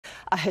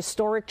A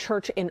historic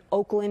church in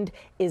Oakland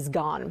is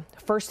gone.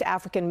 First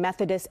African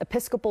Methodist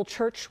Episcopal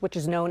Church, which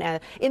is known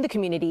in the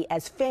community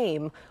as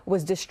Fame,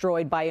 was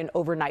destroyed by an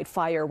overnight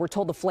fire. We're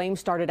told the flames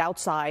started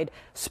outside,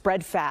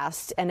 spread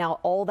fast, and now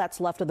all that's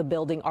left of the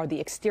building are the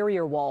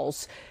exterior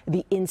walls.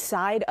 The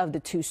inside of the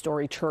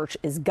two-story church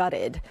is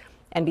gutted.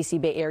 NBC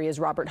Bay Area's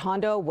Robert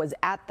Handa was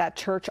at that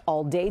church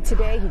all day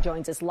today. He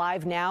joins us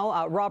live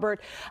now.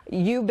 Robert,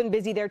 you've been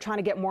busy there trying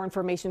to get more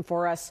information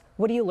for us.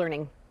 What are you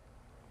learning?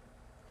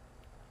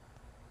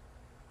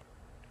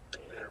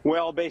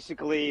 Well,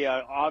 basically,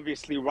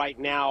 obviously right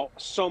now,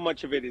 so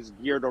much of it is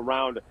geared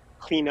around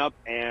cleanup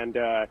and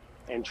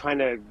trying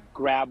to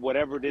grab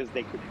whatever it is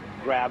they could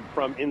grab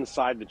from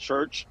inside the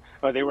church.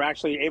 They were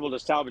actually able to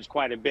salvage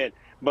quite a bit.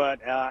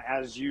 But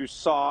as you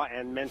saw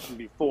and mentioned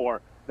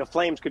before, the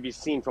flames could be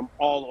seen from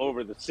all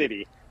over the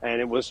city,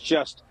 and it was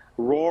just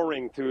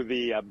roaring through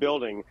the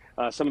building.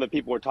 Some of the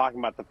people were talking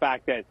about the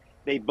fact that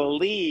they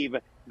believe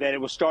that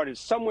it was started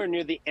somewhere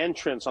near the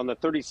entrance on the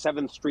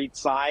 37th Street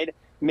side,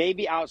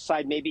 maybe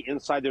outside, maybe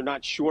inside. They're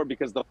not sure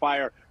because the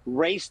fire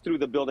raced through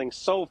the building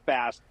so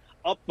fast,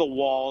 up the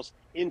walls,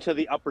 into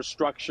the upper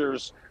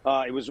structures.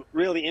 It was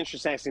really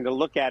interesting to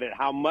look at it,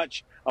 how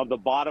much of the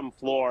bottom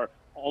floor,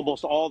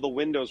 almost all the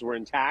windows were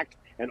intact,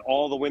 and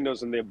all the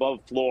windows in the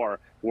above floor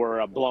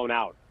were blown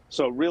out.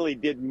 So it really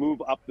did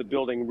move up the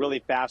building really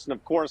fast. And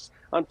of course,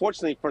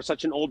 unfortunately, for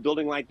such an old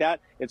building like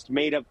that, it's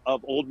made of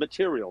old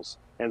materials.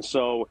 And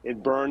so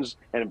it burns,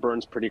 and it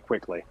burns pretty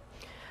quickly.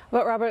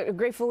 But Robert,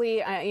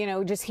 gratefully,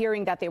 just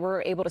hearing that they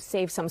were able to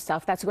save some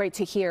stuff, that's great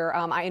to hear.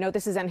 I know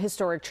this is an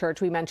historic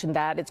church. We mentioned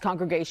that. Its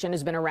congregation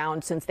has been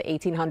around since the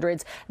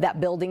 1800s, that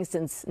building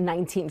since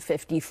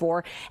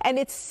 1954. And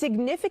it's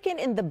significant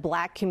in the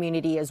Black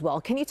community as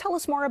well. Can you tell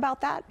us more about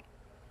that?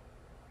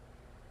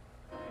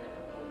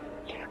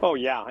 Oh,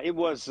 yeah, it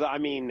was,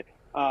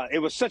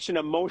 it was such an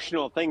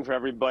emotional thing for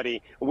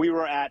everybody. We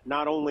were at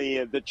not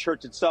only the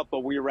church itself, but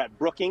we were at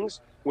Brookings,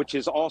 which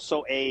is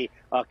also a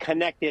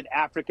connected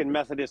African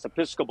Methodist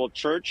Episcopal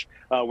Church,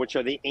 which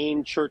are the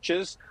AIM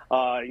churches.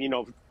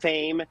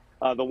 Fame,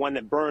 the one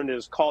that burned,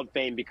 is called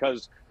Fame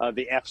because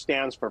the F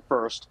stands for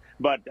first.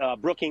 But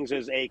Brookings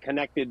is a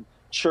connected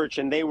church,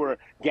 and they were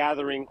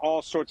gathering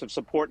all sorts of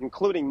support,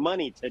 including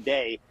money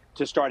today,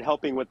 to start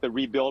helping with the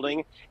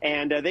rebuilding.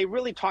 And they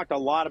really talked a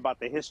lot about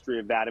the history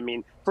of that. I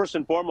mean, first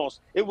and foremost,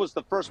 it was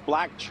the first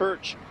Black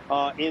church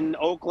in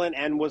Oakland,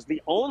 and was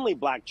the only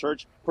Black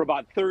church for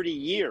about 30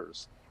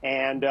 years.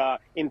 And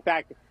in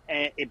fact,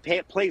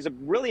 it plays a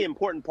really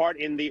important part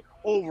in the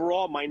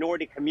overall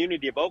minority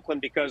community of Oakland,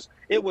 because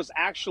it was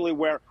actually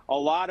where a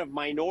lot of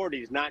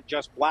minorities, not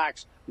just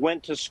Blacks,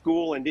 went to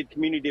school and did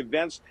community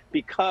events,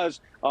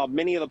 because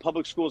many of the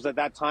public schools at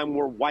that time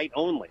were white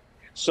only.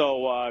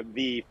 So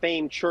the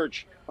Fame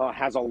Church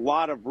has a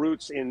lot of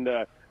roots in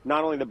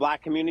not only the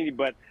Black community,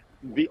 but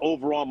the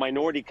overall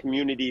minority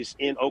communities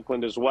in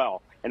Oakland as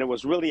well. And it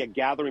was really a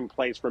gathering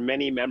place for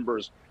many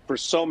members for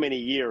so many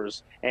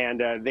years.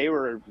 And they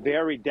were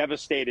very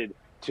devastated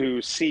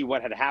to see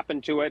what had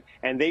happened to it.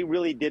 And they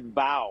really did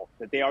vow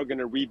that they are going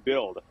to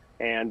rebuild.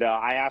 And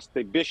I asked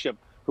the bishop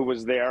who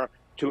was there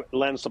to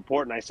lend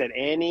support. And I said,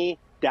 any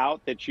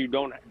doubt that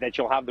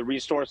you'll have the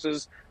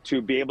resources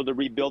to be able to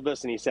rebuild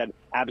this? And he said,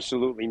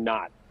 absolutely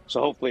not. So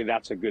hopefully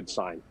that's a good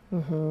sign.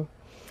 Mm-hmm.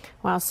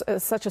 Wow,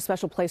 such a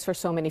special place for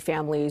so many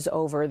families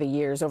over the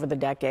years, over the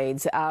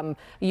decades.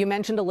 You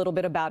mentioned a little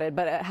bit about it,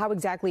 but how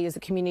exactly is the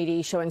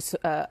community showing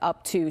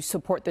up to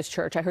support this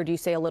church? I heard you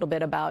say a little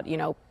bit about,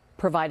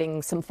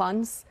 providing some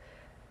funds.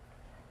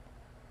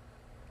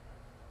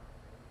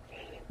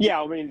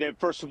 Yeah, I mean,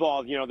 first of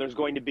all, there's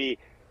going to be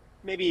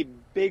maybe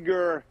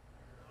bigger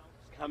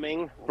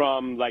coming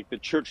from like the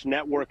church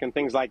network and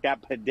things like that.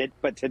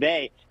 But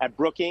today at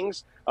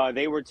Brookings,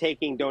 they were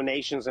taking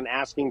donations and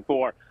asking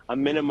for a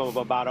minimum of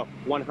about a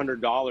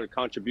 $100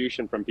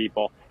 contribution from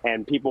people,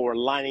 and people were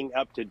lining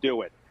up to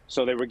do it.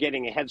 So they were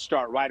getting a head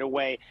start right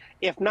away,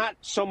 if not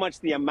so much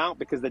the amount,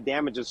 because the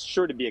damage is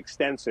sure to be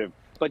extensive,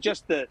 but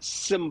just the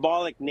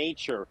symbolic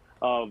nature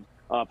of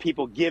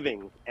people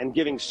giving and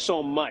giving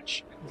so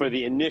much for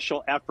the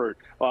initial effort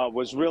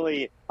was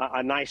really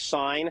a nice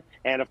sign.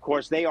 And of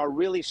course, they are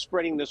really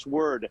spreading this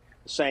word,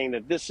 saying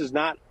that this is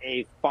not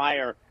a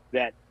fire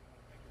that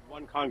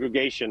one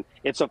congregation,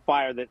 it's a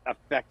fire that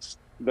affects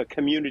the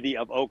community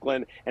of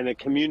Oakland and the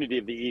community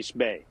of the East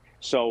Bay.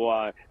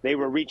 So they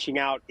were reaching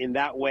out in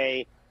that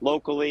way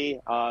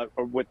locally or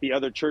with the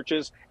other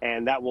churches,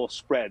 and that will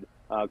spread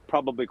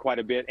probably quite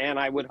a bit, and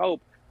I would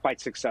hope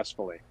quite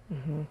successfully.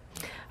 Mm-hmm.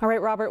 All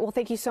right, Robert. Well,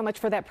 thank you so much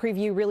for that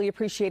preview. Really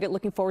appreciate it.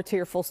 Looking forward to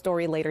your full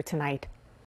story later tonight.